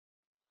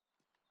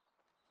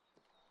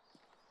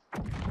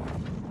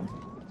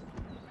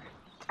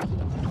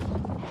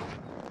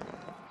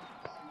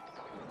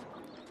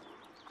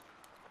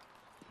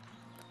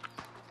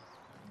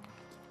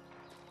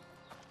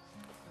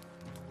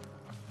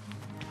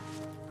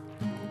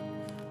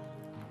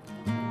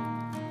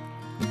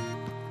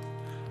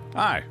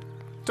Hi,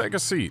 take a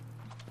seat.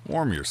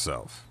 Warm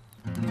yourself.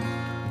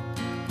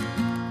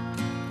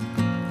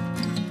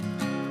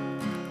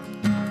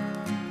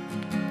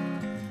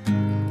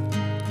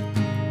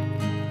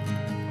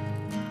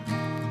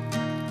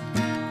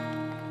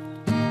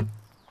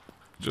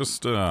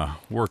 Just,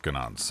 working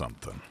on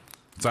something.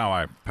 It's how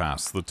I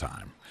pass the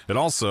time. It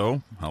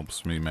also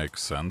helps me make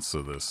sense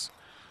of this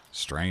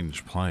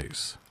strange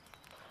place.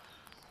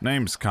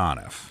 Name's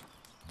Conniff.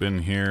 Been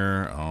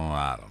here,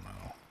 I don't know.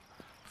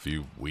 A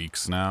few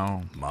weeks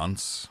now?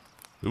 Months?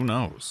 Who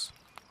knows?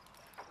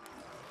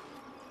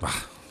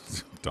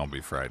 Don't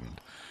be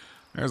frightened.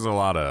 There's a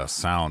lot of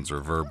sounds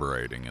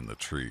reverberating in the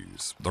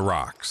trees, the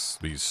rocks,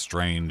 these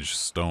strange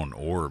stone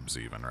orbs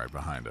even right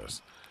behind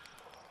us.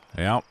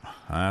 Yep,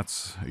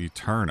 that's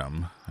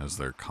Eternum, as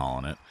they're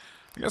calling it.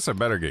 I guess I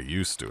better get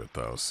used to it,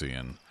 though,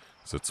 seeing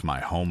as it's my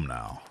home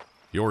now.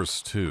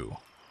 Yours, too.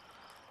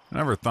 I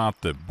never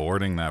thought that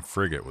boarding that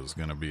frigate was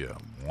going to be a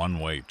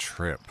one-way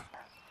trip.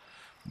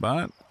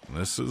 But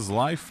this is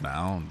life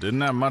now.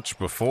 Didn't have much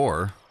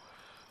before.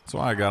 That's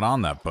why I got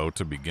on that boat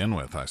to begin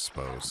with, I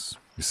suppose.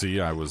 You see,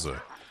 I was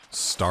a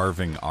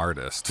starving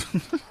artist.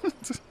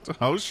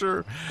 Oh,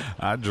 sure,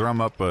 I'd drum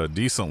up a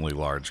decently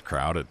large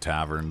crowd at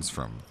taverns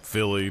from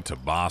Philly to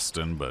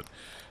Boston, but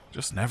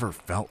just never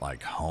felt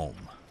like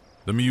home.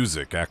 The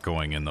music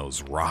echoing in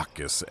those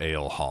raucous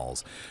ale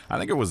halls.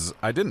 I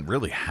didn't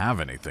really have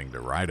anything to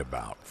write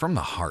about. From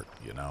the heart,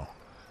 you know.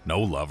 No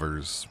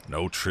lovers,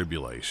 no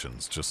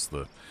tribulations, just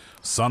the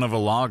son of a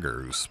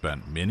logger who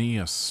spent many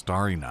a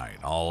starry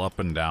night all up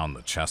and down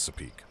the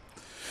Chesapeake.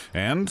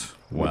 And,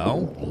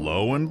 well,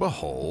 lo and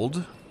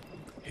behold,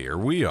 here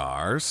we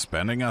are,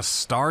 spending a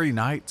starry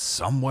night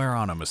somewhere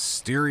on a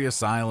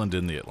mysterious island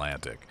in the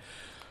Atlantic.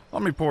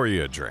 Let me pour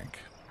you a drink.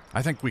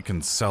 I think we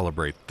can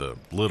celebrate the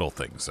little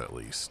things at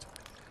least.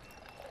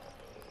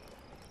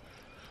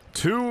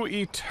 To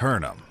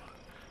Eternum,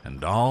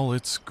 and all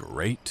its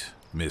great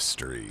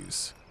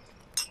mysteries.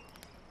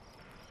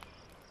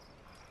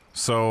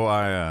 So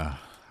I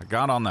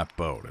got on that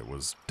boat. It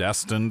was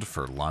destined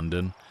for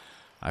London.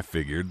 I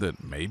figured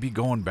that maybe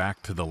going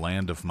back to the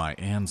land of my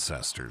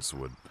ancestors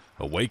would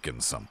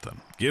awaken something,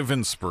 give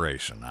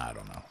inspiration, I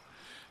don't know.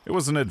 It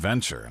was an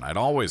adventure, and I'd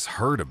always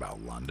heard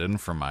about London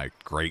from my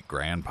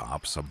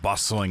great-grandpops, a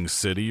bustling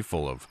city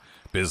full of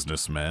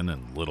businessmen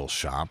and little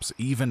shops,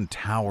 even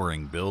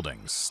towering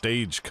buildings,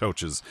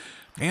 stagecoaches,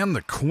 and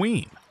the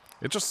Queen.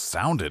 It just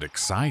sounded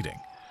exciting.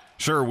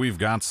 Sure, we've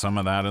got some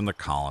of that in the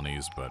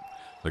colonies, but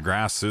the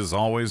grass is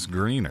always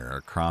greener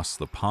across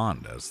the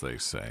pond, as they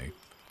say.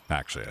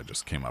 Actually, I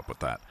just came up with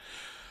that.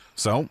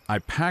 So I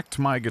packed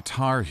my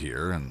guitar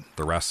here and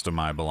the rest of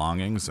my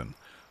belongings and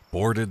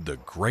boarded the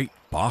Great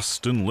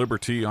Boston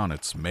Liberty on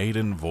its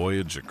maiden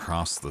voyage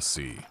across the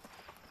sea.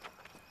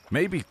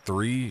 Maybe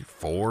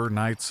 3-4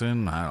 nights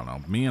in, I don't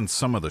know, me and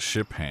some of the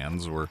ship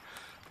hands were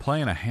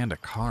playing a hand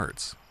of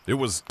cards. It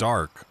was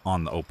dark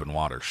on the open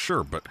water,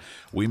 sure, but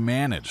we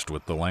managed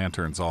with the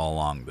lanterns all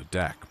along the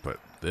deck. But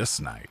this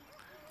night,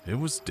 it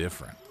was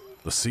different.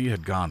 The sea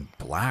had gone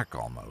black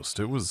almost.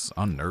 It was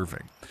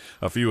unnerving.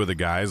 A few of the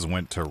guys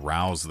went to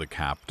rouse the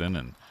captain,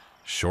 and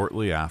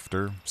shortly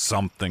after,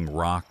 something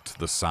rocked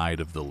the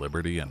side of the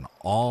Liberty and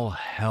all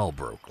hell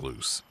broke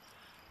loose.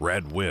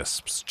 Red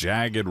wisps,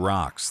 jagged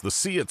rocks, the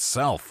sea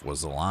itself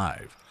was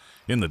alive.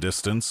 In the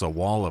distance, a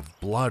wall of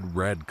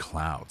blood-red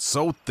clouds,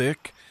 so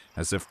thick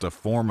as if to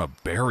form a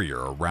barrier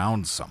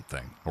around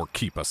something, or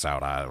keep us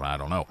out, I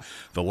don't know.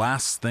 The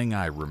last thing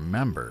I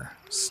remember,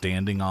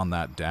 standing on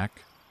that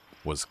deck,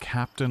 was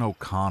Captain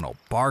O'Connell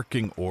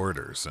barking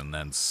orders, and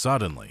then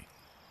suddenly,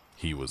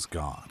 he was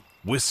gone,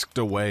 whisked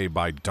away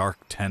by dark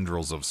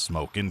tendrils of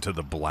smoke into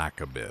the black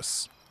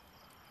abyss.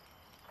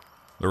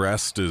 The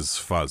rest is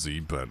fuzzy,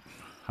 but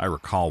I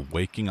recall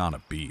waking on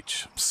a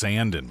beach,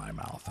 sand in my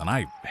mouth, and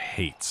I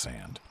hate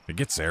sand. It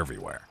gets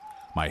everywhere.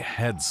 My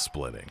head's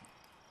splitting.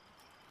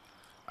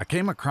 I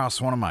came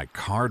across one of my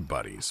card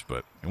buddies,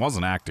 but he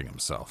wasn't acting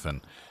himself,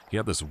 and he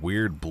had this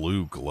weird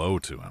blue glow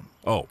to him.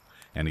 Oh,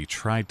 and he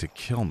tried to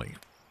kill me.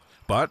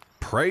 But,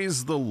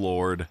 praise the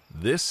Lord,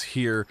 this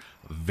here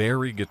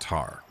very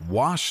guitar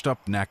washed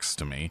up next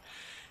to me,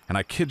 and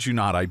I kid you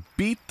not, I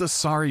beat the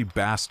sorry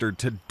bastard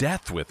to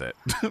death with it.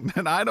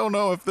 And I don't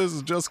know if this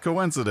is just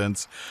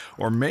coincidence,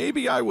 or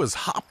maybe I was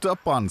hopped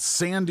up on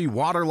sandy,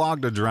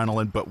 waterlogged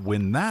adrenaline, but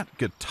when that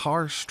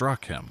guitar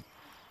struck him,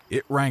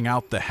 it rang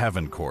out the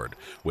heaven chord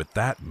with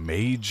that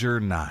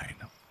major 9.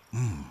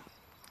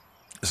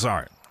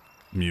 Sorry,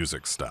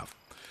 music stuff.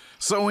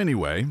 So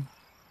anyway,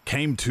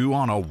 came to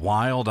on a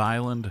wild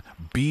island,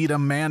 beat a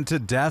man to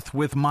death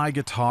with my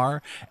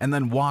guitar, and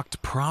then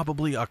walked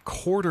probably a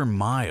quarter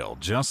mile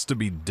just to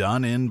be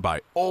done in by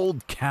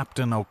old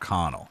Captain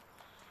O'Connell.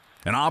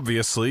 And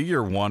obviously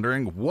you're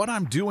wondering what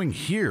I'm doing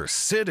here,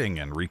 sitting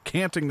and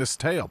recanting this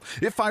tale,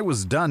 if I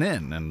was done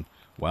in, and,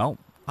 well,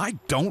 I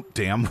don't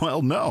damn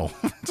well know.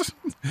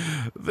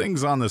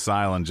 Things on this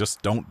island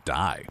just don't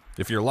die.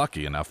 If you're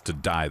lucky enough to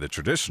die the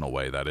traditional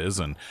way, that is,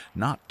 and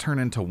not turn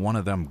into one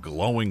of them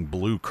glowing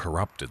blue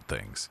corrupted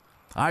things.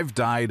 I've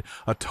died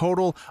a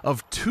total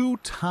of 2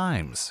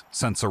 times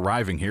since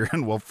arriving here,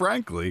 and well,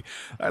 frankly,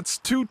 that's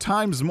 2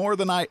 times more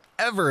than I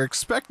ever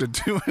expected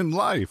to in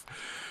life.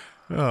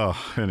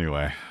 Oh,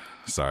 anyway,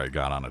 sorry I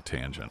got on a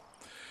tangent.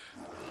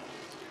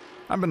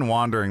 I've been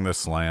wandering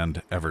this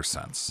land ever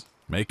since,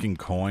 making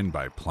coin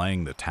by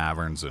playing the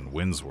taverns in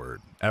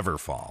Windsward,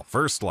 Everfall,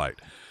 First Light.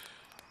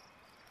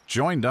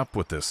 Joined up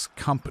with this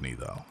company,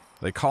 though.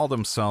 They call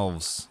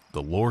themselves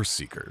the Lore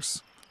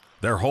Seekers.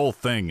 Their whole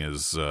thing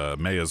is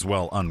may as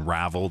well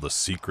unravel the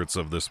secrets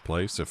of this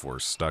place if we're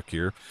stuck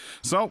here.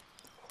 So,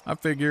 I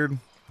figured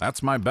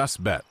that's my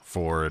best bet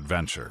for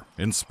adventure,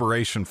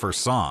 inspiration for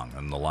song,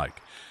 and the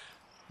like.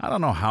 I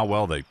don't know how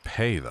well they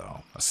pay,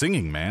 though. A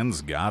singing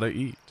man's gotta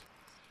eat.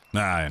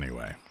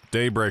 Anyway,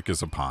 daybreak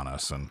is upon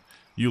us, and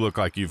you look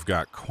like you've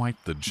got quite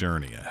the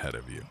journey ahead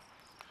of you.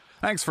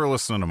 Thanks for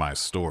listening to my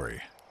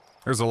story.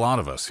 There's a lot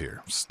of us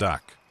here,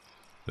 stuck.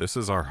 This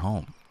is our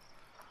home.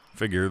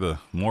 Figure the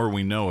more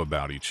we know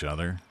about each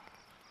other,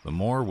 the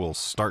more we'll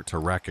start to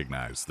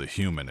recognize the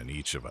human in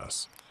each of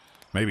us.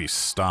 Maybe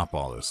stop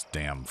all this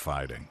damn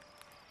fighting.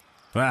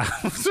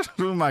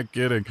 Who am I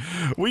kidding?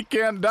 We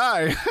can't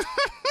die.